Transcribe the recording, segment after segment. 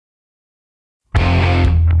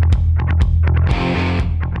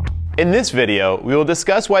In this video, we will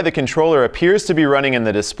discuss why the controller appears to be running in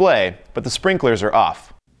the display, but the sprinklers are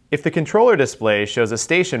off. If the controller display shows a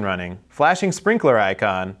station running, flashing sprinkler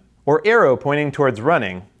icon, or arrow pointing towards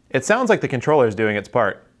running, it sounds like the controller is doing its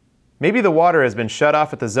part. Maybe the water has been shut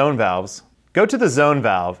off at the zone valves. Go to the zone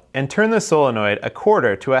valve and turn the solenoid a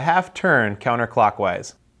quarter to a half turn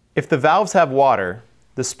counterclockwise. If the valves have water,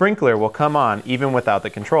 the sprinkler will come on even without the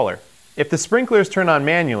controller. If the sprinklers turn on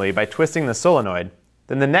manually by twisting the solenoid,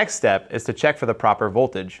 then the next step is to check for the proper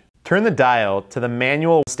voltage. Turn the dial to the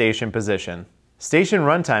manual station position. Station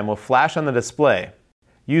runtime will flash on the display.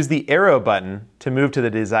 Use the arrow button to move to the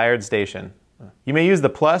desired station. You may use the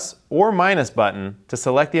plus or minus button to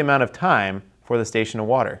select the amount of time for the station of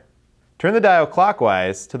water. Turn the dial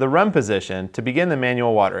clockwise to the run position to begin the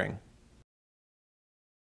manual watering.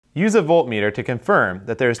 Use a voltmeter to confirm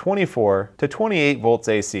that there is 24 to 28 volts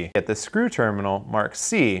AC at the screw terminal marked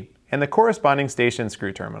C and the corresponding station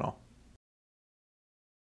screw terminal.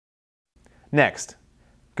 Next,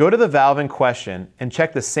 go to the valve in question and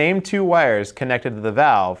check the same two wires connected to the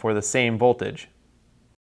valve for the same voltage.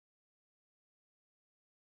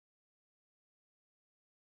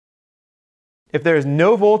 If there is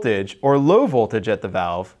no voltage or low voltage at the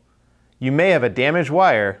valve, you may have a damaged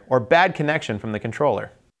wire or bad connection from the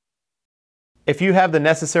controller. If you have the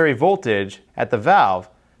necessary voltage at the valve,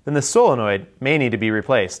 then the solenoid may need to be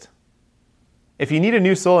replaced. If you need a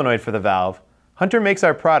new solenoid for the valve, Hunter makes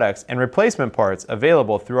our products and replacement parts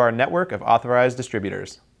available through our network of authorized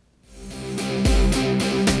distributors.